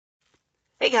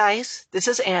Hey guys, this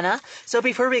is Anna. So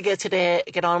before we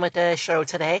get on with the show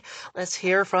today, let's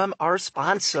hear from our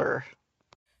sponsor.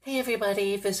 Hey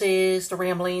everybody, this is the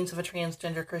Ramblings of a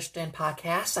Transgender Christian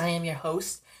podcast. I am your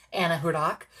host, Anna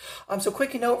Hudak. So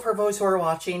quick note for those who are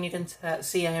watching, you can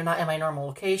see I am not in my normal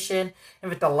location,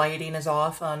 and that the lighting is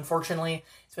off. Unfortunately,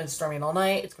 it's been storming all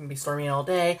night, it's going to be storming all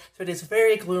day, so it is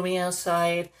very gloomy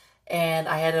outside, and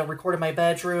I had to record in my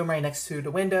bedroom right next to the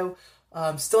window.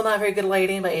 Still not very good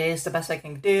lighting, but it is the best I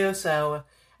can do, so,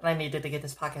 and I needed to get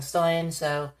this podcast done,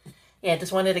 so, yeah,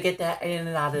 just wanted to get that in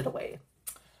and out of the way.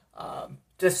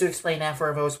 Just to explain that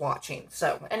for those watching.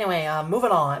 So, anyway,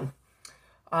 moving on.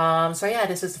 So yeah,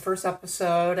 this is the first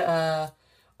episode,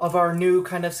 of our new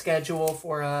kind of schedule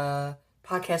for,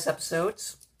 podcast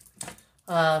episodes.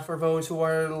 For those who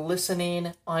are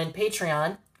listening on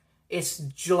Patreon, it's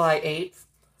July 8th.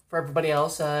 For everybody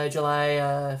else,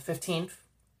 July 15th.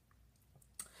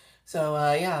 So,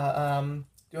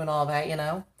 doing all that,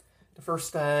 The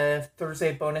first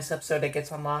Thursday bonus episode that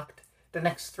gets unlocked the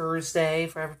next Thursday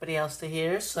for everybody else to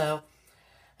hear. So,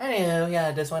 anyway,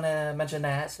 I just want to mention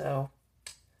that. So,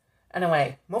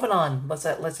 anyway, moving on.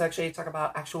 Let's actually talk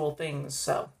about actual things.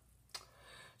 So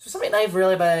something I've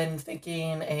really been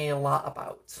thinking a lot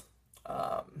about,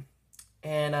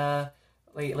 and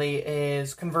lately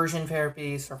is conversion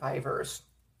therapy survivors.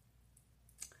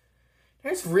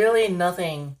 There's really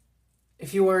nothing,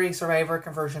 if you are a survivor of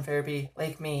conversion therapy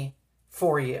like me,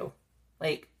 for you.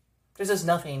 Like, there's just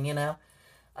nothing,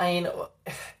 I mean,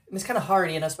 it's kind of hard,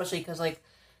 especially because,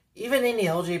 even in the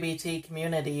LGBT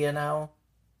community,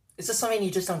 it's just something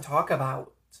you just don't talk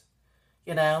about,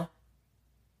 When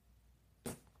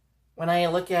I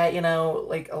look at,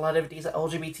 a lot of these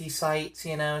LGBT sites,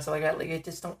 stuff like that, it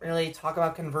just don't really talk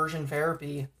about conversion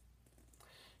therapy.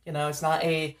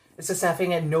 It's just that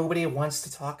thing that nobody wants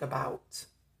to talk about.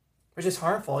 Which is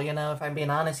harmful, if I'm being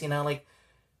honest,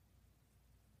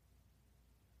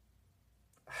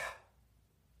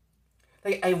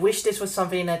 I wish this was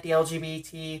something that the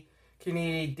LGBT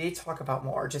community did talk about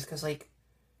more, just because, I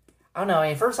don't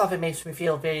know, first off, it makes me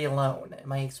feel very alone in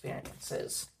my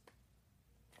experiences.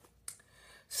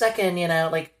 Second,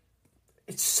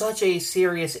 it's such a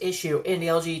serious issue in the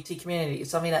LGBT community.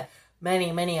 It's something that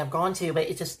many have gone to, but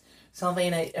it's just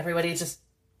something that everybody just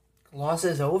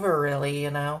glosses over, really,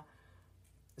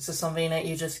 This is something that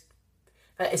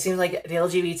it seems like the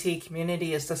LGBT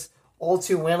community is just all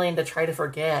too willing to try to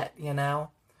forget,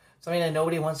 Something that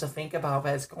nobody wants to think about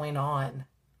that's going on.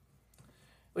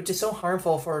 Which is so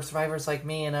harmful for survivors like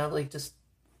me, it just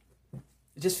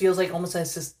feels like almost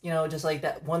as just, just like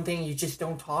that one thing you just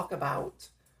don't talk about.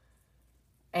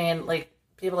 And,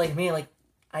 people like me,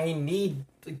 I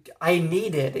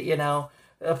needed,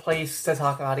 a place to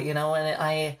talk about it, and the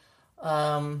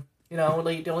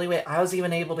only way I was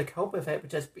even able to cope with it,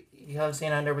 just because,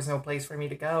 there was no place for me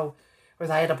to go, was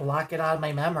I had to block it out of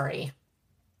my memory.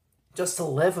 Just to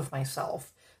live with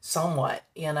myself, somewhat,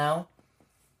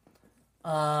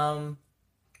 I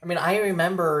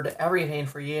remembered everything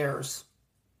for years.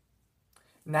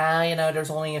 Now,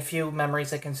 there's only a few memories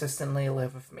that consistently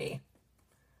live with me.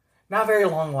 Not very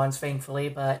long ones, thankfully,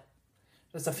 but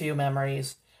just a few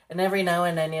memories. And every now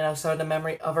and then, so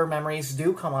other memories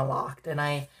do come unlocked, and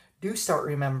I do start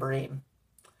remembering,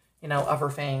 other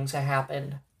things that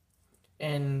happened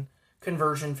in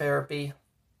conversion therapy.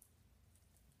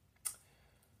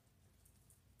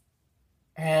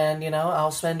 And,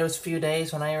 I'll spend those few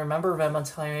days when I remember them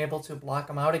until I'm able to block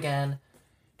them out again.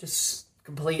 Just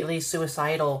completely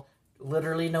suicidal.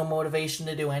 Literally no motivation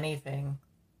to do anything.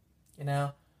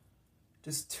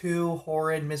 Just two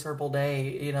horrid, miserable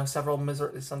days.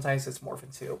 Sometimes it's more than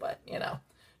two, but,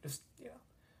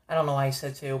 I don't know why I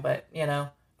said two, but,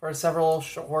 for several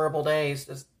horrible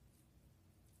days,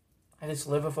 I just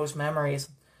live with those memories.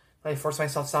 I force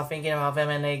myself to stop thinking about them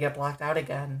and they get blocked out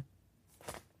again.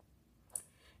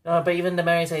 But even the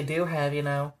memories I do have,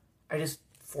 I just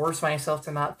force myself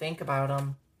to not think about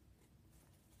them.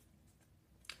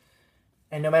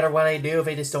 And no matter what I do,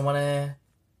 they just don't want to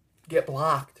get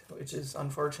blocked, which is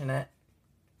unfortunate.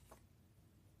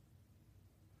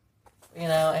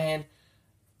 And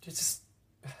just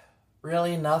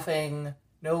really nothing,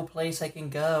 no place I can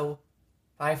go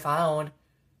I found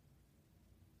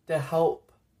to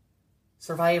help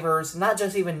survivors, not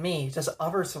just even me, just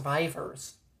other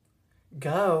survivors,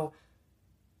 go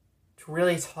to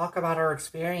really talk about our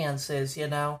experiences,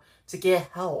 to get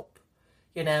help,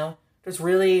 There's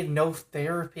really no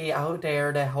therapy out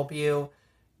there to help you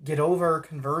get over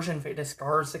the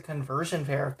scars of conversion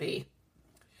therapy.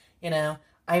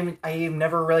 I've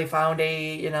never really found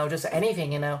just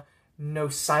anything, no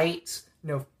sites,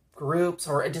 no groups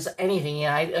or just anything. You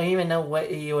know, I don't even know what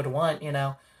you would want, you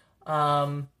know,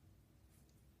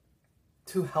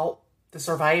 to help the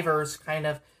survivors kind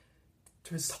of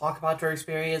just talk about their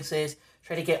experiences,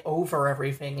 try to get over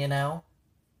everything, you know?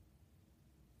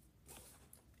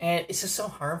 And it's just so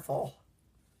harmful.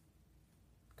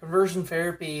 Conversion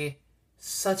therapy,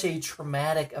 such a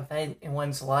traumatic event in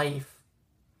one's life,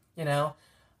 you know?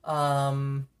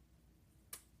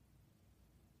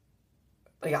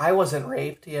 Like, I wasn't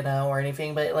raped, you know, or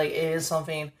anything, but, like, it is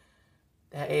something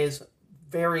that is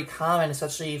very common,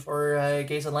 especially for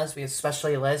gays and lesbians,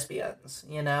 especially lesbians,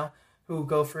 you know, who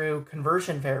go through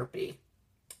conversion therapy.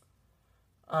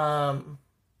 You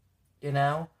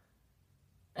know?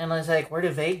 And it's like, where do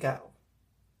they go?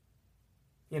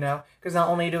 You know? Because not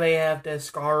only do they have the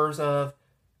scars of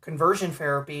conversion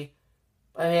therapy,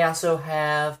 but they also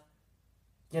have,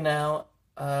 you know,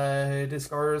 the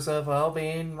scars of, well,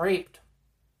 being raped.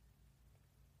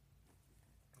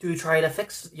 To try to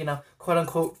fix, you know, quote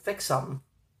unquote, fix them.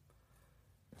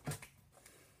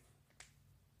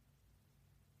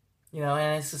 You know,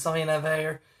 and it's just something that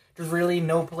there's really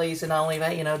no place, and not only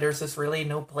that, you know, there's just really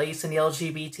no place in the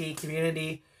LGBT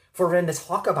community for them to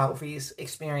talk about these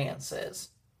experiences.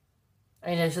 I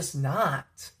mean, it's just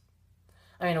not.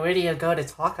 I mean, where do you go to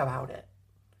talk about it?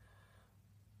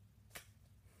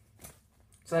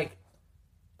 It's like,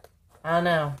 I don't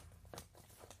know.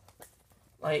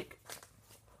 Like,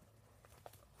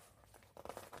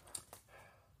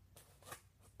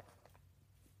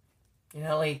 you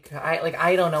know,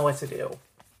 I don't know what to do.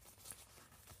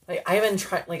 Like, I haven't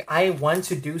tried, like, I want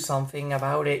to do something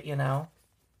about it, you know?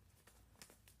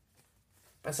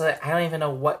 But so I don't even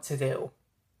know what to do.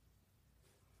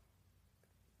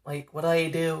 Like, what do I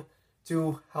do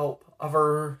to help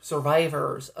other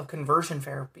survivors of conversion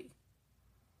therapy?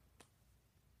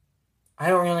 I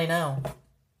don't really know.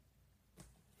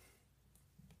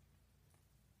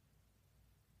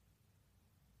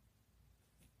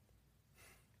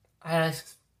 I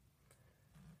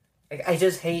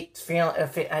just hate feeling,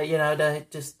 you know,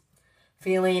 just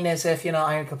feeling as if, you know,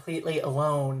 I'm completely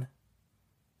alone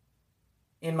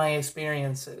in my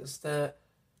experiences.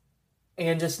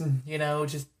 And just, you know,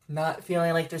 just not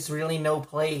feeling like there's really no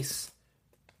place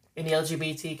in the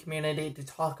LGBT community to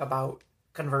talk about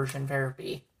conversion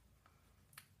therapy.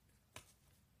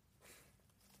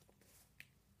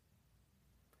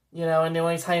 You know, and the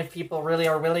only time people really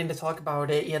are willing to talk about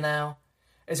it, you know,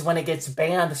 is when it gets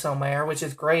banned somewhere, which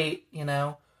is great, you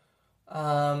know.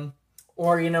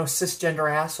 Or, you know, cisgender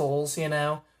assholes, you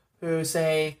know, who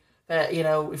say that, you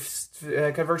know, if,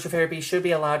 conversion therapy should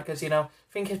be allowed because, you know,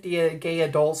 think of the gay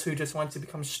adults who just want to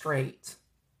become straight.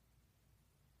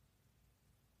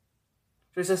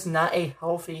 There's just not a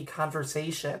healthy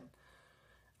conversation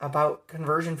about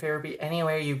conversion therapy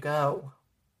anywhere you go.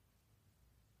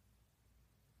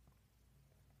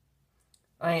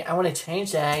 I want to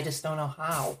change that, I just don't know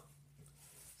how.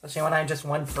 Especially when I'm just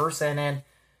one person and,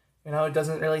 you know, it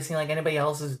doesn't really seem like anybody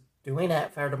else is doing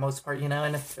it for the most part, you know,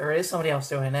 and if there is somebody else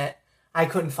doing it, I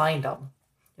couldn't find them,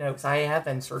 you know, because I have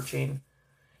been searching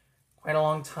quite a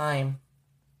long time.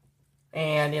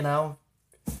 And, you know,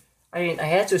 I mean, I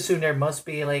had to assume there must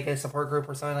be, like, a support group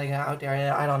or something like that out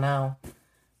there. I don't know.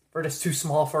 We're just too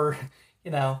small for, you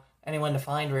know, anyone to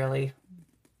find, really.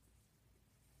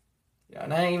 Yeah,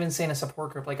 and I ain't even saying a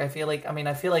support group. Like, I feel like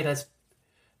that's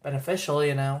beneficial,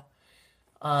 you know.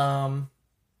 And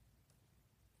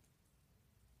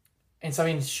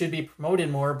something should be promoted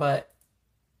more, but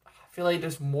I feel like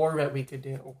there's more that we could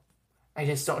do. I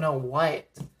just don't know what.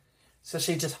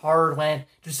 Especially just hard when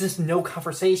there's just no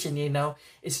conversation, you know.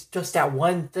 It's just that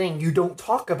one thing you don't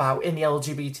talk about in the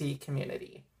LGBT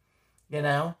community, you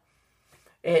know.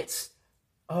 It's,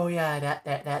 oh yeah,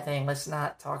 that thing. Let's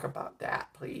not talk about that,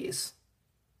 please.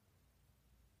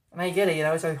 And I get it, you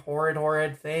know, it's a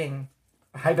horrid thing.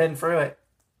 I've been through it.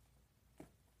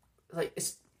 Like,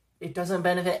 it doesn't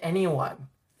benefit anyone,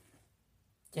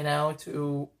 you know,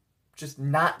 to just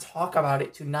not talk about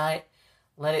it, to not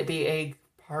let it be a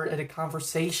part of the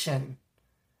conversation.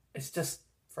 It's just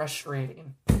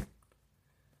frustrating. But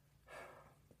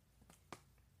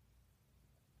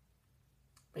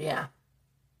yeah,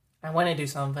 I want to do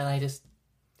something, I just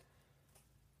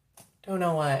don't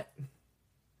know what.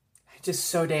 I'm just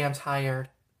so damn tired.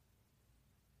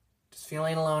 Just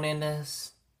feeling alone in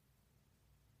this.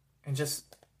 And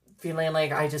just feeling like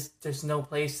there's no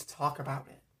place to talk about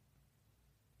it.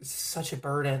 It's such a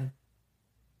burden.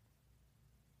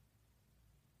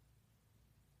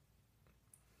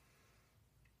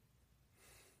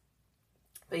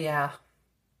 But yeah.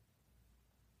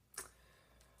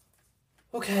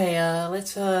 Okay,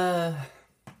 let's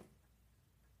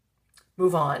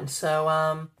move on. So,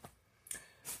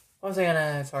 what was I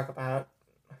gonna talk about?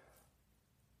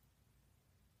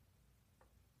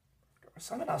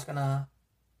 Something I was gonna...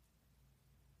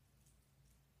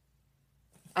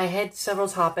 I had several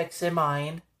topics in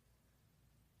mind.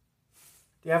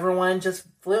 The other one just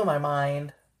flew my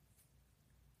mind.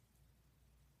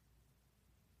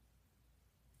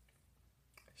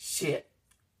 Shit.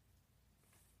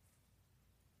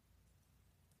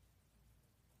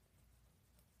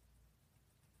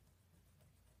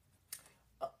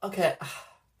 Okay.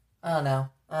 I don't know.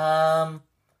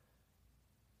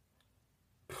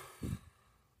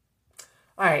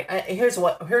 Alright, here's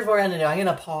what we're gonna do. I'm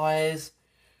gonna pause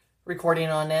recording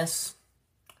on this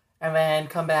and then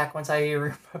come back once I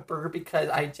remember, because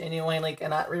I genuinely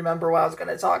cannot remember what I was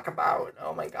gonna talk about.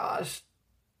 Oh my gosh.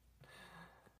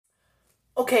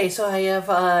 Okay, so I have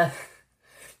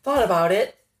thought about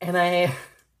it, and I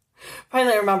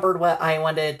finally remembered what I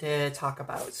wanted to talk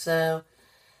about. So,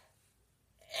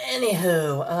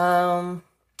 anywho,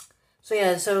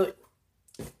 so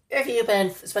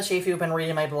especially if you've been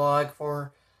reading my blog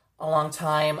for a long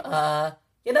time,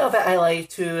 you know that I like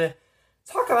to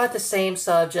talk about the same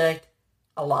subject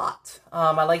a lot.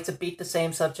 I like to beat the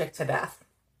same subject to death.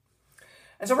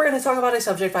 And so we're going to talk about a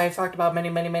subject I've talked about many,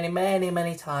 many, many, many,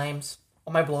 many times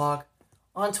on my blog,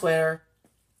 on Twitter,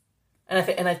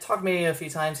 and I talked maybe a few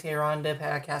times here on the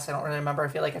podcast. I don't really remember. I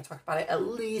feel like I talked about it at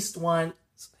least once,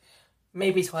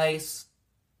 maybe twice,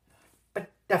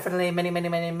 but definitely many, many,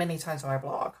 many, many times on my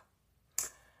blog.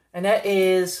 And that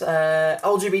is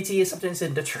LGBT acceptance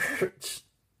in the church.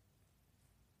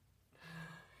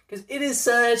 Because it is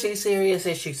such a serious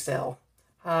issue still,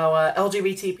 how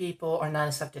LGBT people are not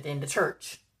accepted in the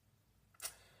church.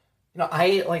 You know,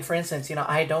 for instance,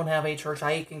 I don't have a church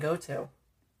I can go to.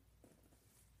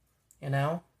 You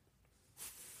know?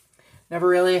 Never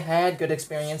really had good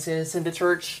experiences in the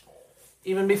church,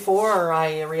 even before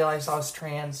I realized I was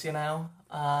trans, you know?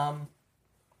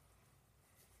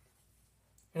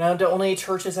 The only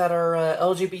churches that are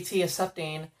LGBT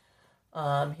accepting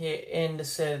here in the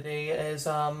city is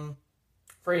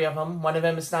 3 of them. One of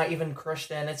them is not even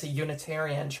Christian. It's a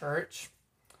Unitarian church.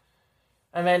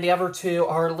 And then the other 2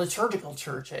 are liturgical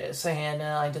churches. And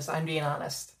I'm being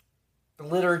honest. The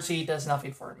liturgy does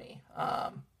nothing for me.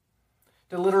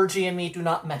 The liturgy and me do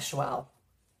not mesh well.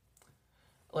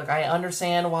 Look, I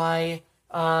understand why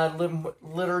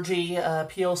liturgy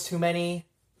appeals to many.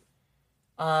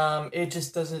 It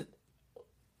just doesn't...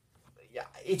 Yeah,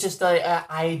 it just...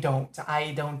 I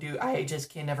just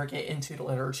can never get into the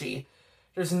liturgy.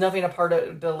 There's nothing a part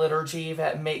of the liturgy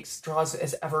that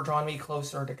has ever drawn me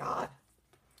closer to God.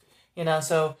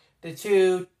 So the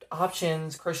 2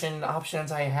 Christian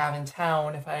options I have in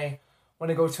town, if I want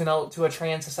to go to a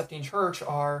trans-accepting church,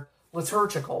 are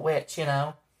liturgical, which,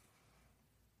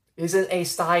 isn't a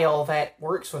style that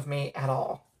works with me at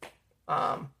all.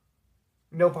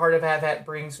 No part of that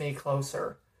brings me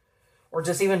closer, or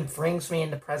just even brings me in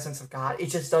the presence of God. It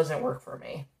just doesn't work for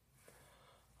me.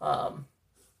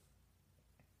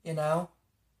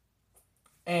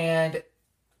 And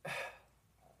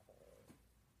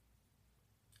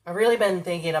I've really been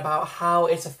thinking about how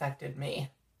it's affected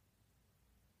me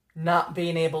not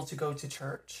being able to go to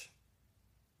church.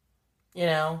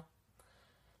 I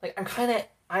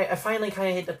finally kind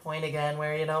of hit the point again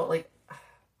where,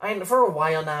 for a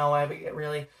while now, I've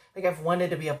wanted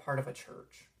to be a part of a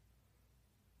church.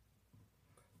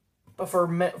 But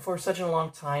for such a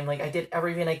long time, I did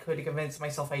everything I could to convince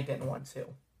myself I didn't want to.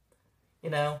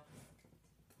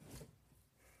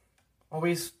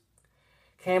 Always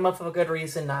came up with a good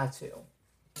reason not to.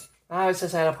 I was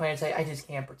just at a point to say, I just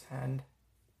can't pretend.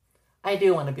 I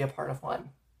do want to be a part of one.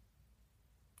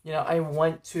 I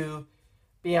want to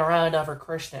be around other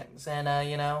Christians and,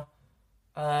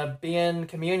 be in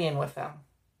communion with them.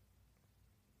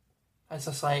 I was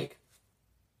just like,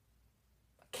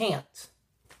 I can't.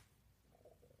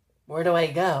 Where do I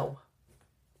go?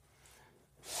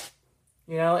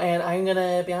 And I'm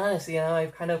gonna be honest,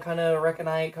 I've come to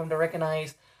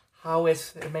recognize how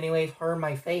it's in many ways harmed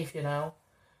my faith,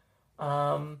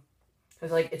 because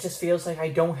it just feels like I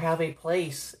don't have a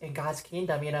place in God's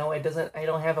kingdom, I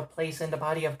don't have a place in the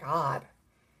body of God,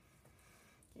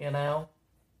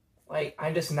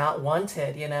 I'm just not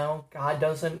wanted, God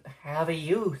doesn't have a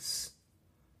use,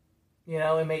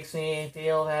 it makes me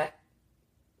feel that,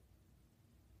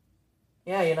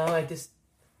 I just,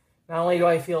 not only do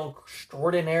I feel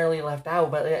extraordinarily left out,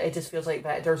 but it just feels like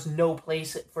that there's no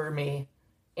place for me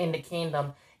in the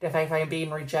kingdom if I'm being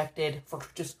rejected for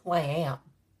just who I am.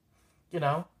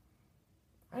 I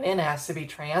didn't ask to be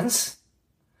trans.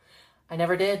 I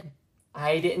never did.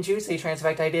 I didn't choose to be trans. In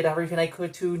fact, I did everything I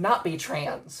could to not be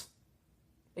trans.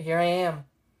 But here I am.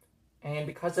 And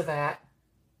because of that,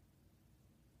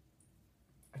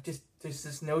 there's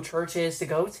just no churches to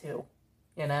go to,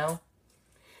 you know?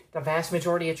 The vast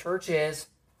majority of churches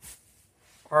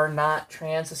are not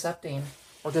trans accepting,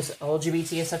 or just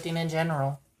LGBT accepting in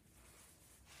general.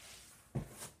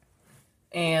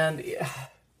 And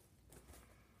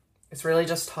it's really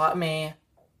just taught me,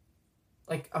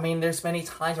 like, I mean, there's many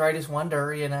times where I just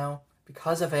wonder, you know,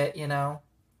 because of it, you know,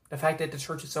 the fact that the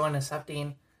church is so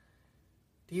unaccepting,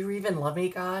 do you even love me,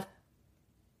 God?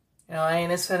 You know, I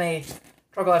mean, it's been a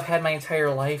struggle I've had my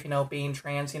entire life, you know, being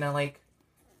trans, you know, like,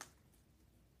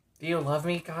 do you love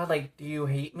me, God? Like, do you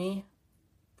hate me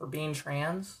for being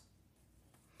trans?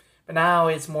 But now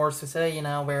it's more specific, you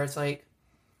know, where it's like,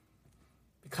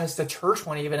 because the church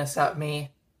won't even accept me,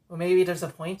 well, maybe there's a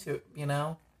point to it, you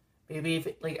know? Maybe, if,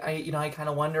 like, I kind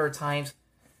of wonder at times,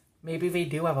 maybe they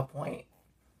do have a point.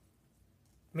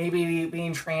 Maybe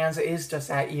being trans is just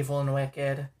that evil and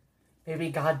wicked. Maybe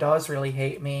God does really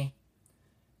hate me.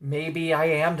 Maybe I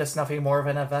am just nothing more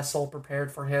than a vessel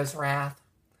prepared for his wrath.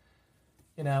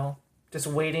 You know, just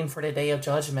waiting for the day of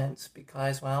judgment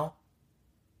because, well,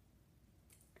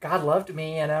 God loved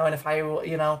me, you know, and if I,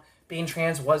 you know, being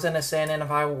trans wasn't a sin, and if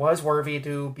I was worthy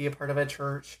to be a part of a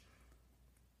church,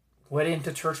 wouldn't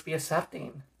the church be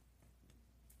accepting?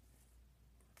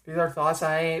 These are thoughts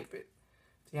I,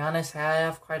 to be honest,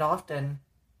 have quite often.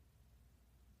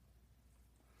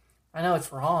 I know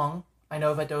it's wrong. I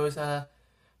know that those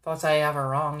thoughts I have are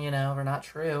wrong, you know, they're not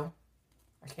true.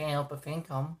 I can't help but think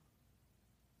them.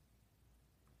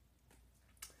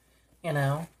 You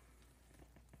know,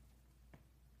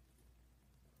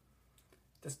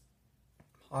 just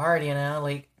hard, you know,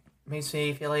 like, makes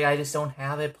me feel like I just don't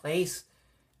have a place,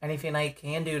 anything I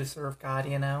can do to serve God,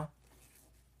 you know,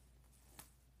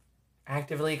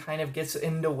 actively kind of gets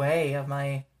in the way of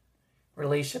my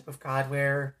relationship with God,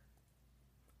 where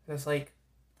it's like,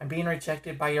 I'm being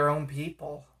rejected by your own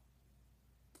people.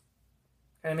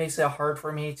 And it makes it hard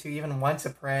for me to even want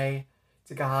to pray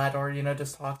to God, or, you know,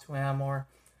 just talk to him, or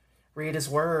read his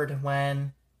word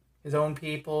when his own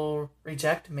people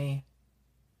reject me.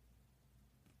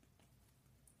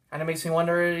 Kind of makes me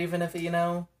wonder even if, you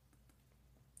know,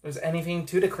 there's anything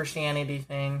to the Christianity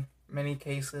thing in many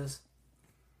cases.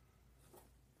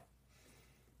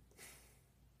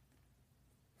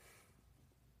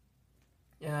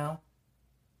 You know?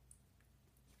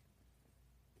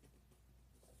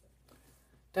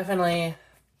 Definitely,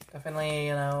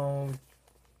 you know,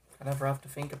 kind of rough to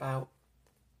think about.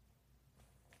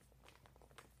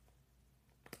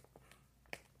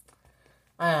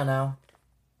 I don't know.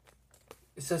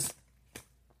 It's just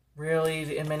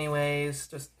really, in many ways,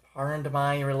 just hardened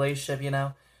my relationship, you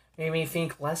know. Made me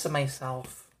think less of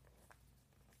myself.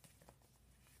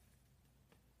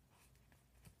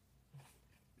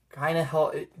 Kind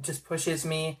of it just pushes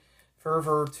me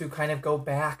further to kind of go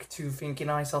back to thinking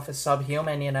of myself as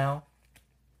subhuman, you know.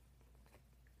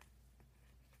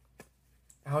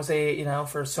 I was you know,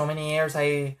 for so many years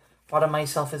I thought of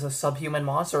myself as a subhuman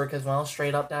monster because, well,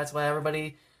 straight up, that's what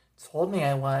everybody told me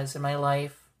I was in my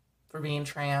life for being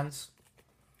trans.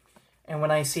 And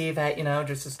when I see that, you know,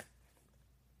 just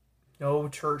no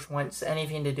church wants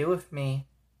anything to do with me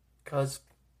because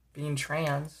being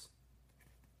trans,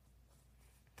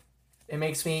 it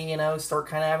makes me, you know, start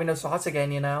kind of having those thoughts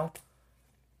again, you know.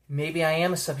 Maybe I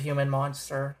am a subhuman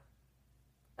monster.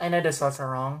 I know those thoughts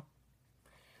are wrong.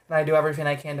 And I do everything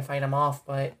I can to fight them off,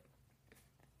 but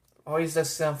always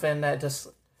just something that just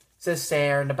sits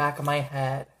there in the back of my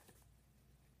head,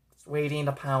 just waiting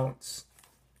to pounce.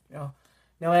 You know,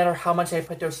 no matter how much I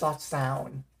put those thoughts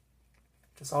down,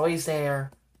 just always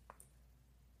there,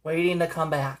 waiting to come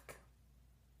back.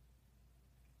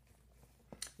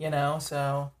 You know,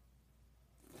 so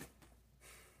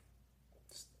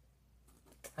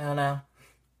I don't know.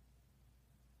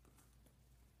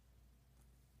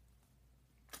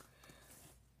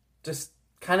 Just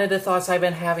kind of the thoughts I've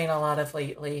been having a lot of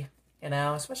lately, you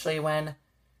know, especially when,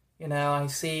 you know, I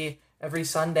see every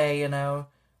Sunday, you know,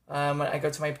 when I go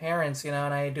to my parents, you know,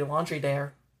 and I do laundry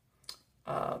there.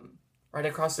 Right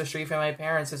across the street from my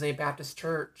parents is a Baptist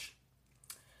church.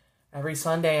 Every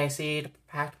Sunday I see the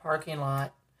packed parking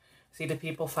lot, see the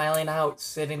people filing out,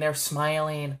 sitting there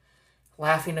smiling,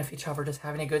 laughing with each other, just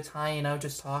having a good time, you know,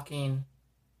 just talking.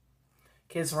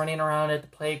 Kids running around at the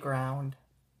playground.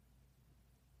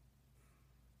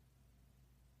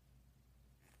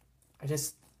 I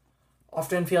just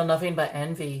often feel nothing but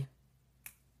envy.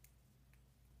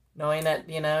 Knowing that,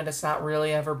 you know, that's not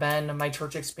really ever been my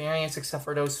church experience except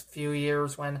for those few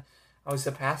years when I was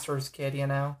the pastor's kid,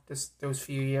 those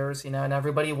few years, and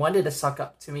everybody wanted to suck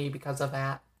up to me because of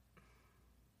that.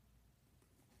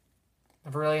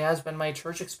 It really has been my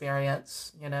church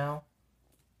experience,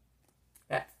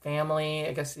 That family,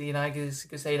 I guess, I guess you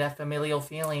could say that familial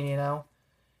feeling,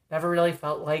 Never really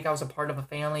felt like I was a part of a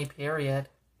family, period.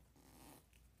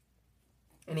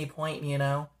 Any point,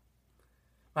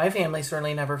 My family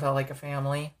certainly never felt like a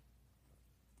family.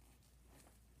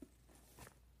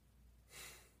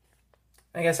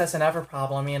 I guess that's another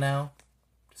problem,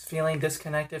 Just feeling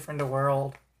disconnected from the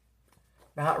world.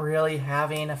 Not really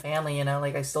having a family,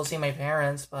 Like, I still see my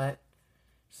parents, but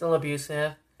still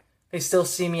abusive. They still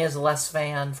see me as less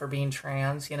than for being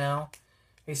trans,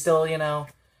 They still,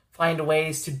 find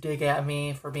ways to dig at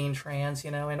me for being trans,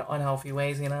 in unhealthy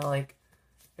ways, Like,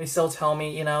 they still tell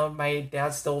me, my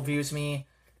dad still views me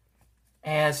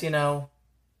as,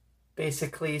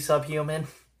 basically subhuman.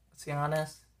 Let's be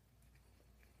honest.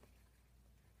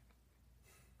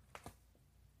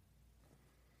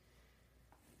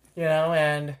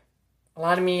 And a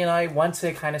lot of me, I want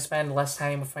to kind of spend less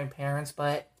time with my parents,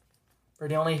 but for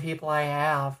the only people I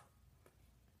have,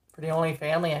 for the only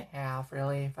family I have,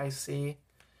 really, if I see,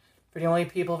 for the only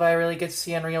people that I really get to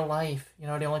see in real life, the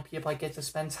only people I get to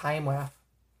spend time with.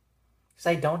 Because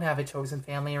I don't have a chosen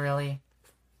family, really.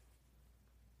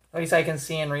 At least I can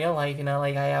see in real life,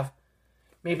 like I have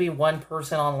maybe one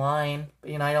person online, but,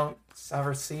 I don't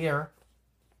ever see her.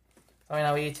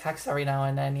 So, we text every now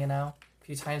and then, a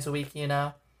few times a week,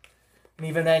 And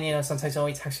even then, sometimes when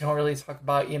we text, we don't really talk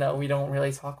about, we don't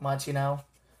really talk much,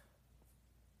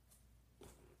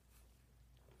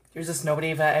 There's just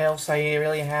nobody else I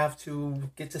really have to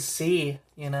get to see,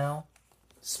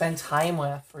 Spend time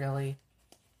with, really.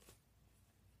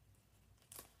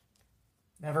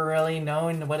 Never really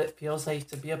known what it feels like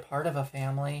to be a part of a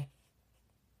family.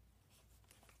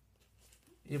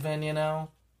 Even,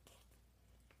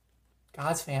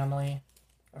 God's family.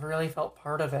 Never really felt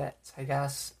part of it, I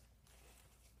guess.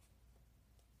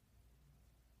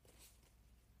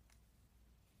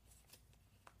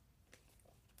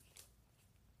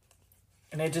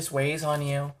 And it just weighs on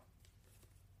you.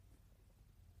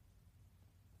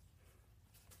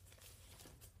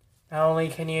 Not only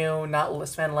can you not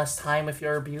spend less time with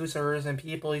your abusers and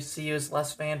people who see you as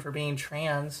less than for being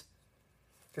trans,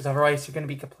 because otherwise you're going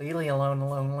to be completely alone and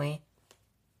lonely.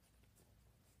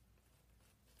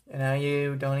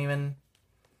 You don't even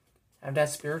have that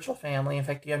spiritual family. In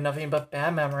fact, you have nothing but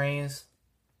bad memories.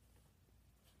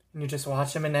 And you just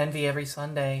watch them in envy every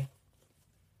Sunday.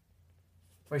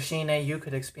 Wishing that you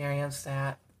could experience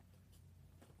that.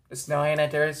 Just knowing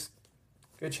that there's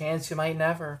a good chance you might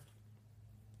never.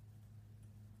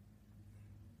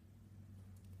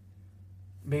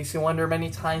 Makes you wonder many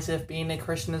times if being a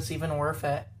Christian is even worth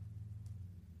it.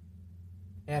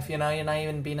 If you're not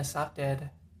even being accepted.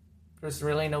 There's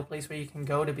really no place where you can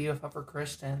go to be with other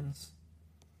Christians.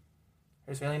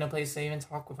 There's really no place to even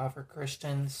talk with other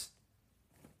Christians.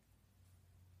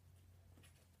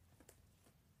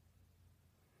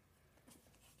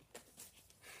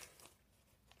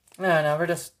 No, we're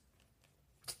just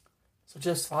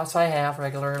thoughts I have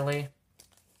regularly.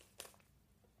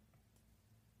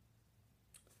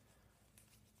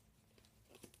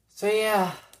 So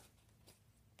yeah,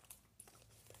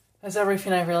 that's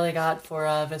everything I really got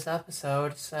for this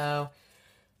episode. So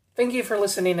thank you for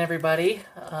listening, everybody.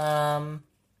 And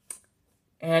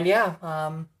yeah,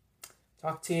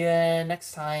 talk to you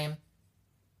next time.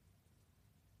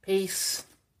 Peace.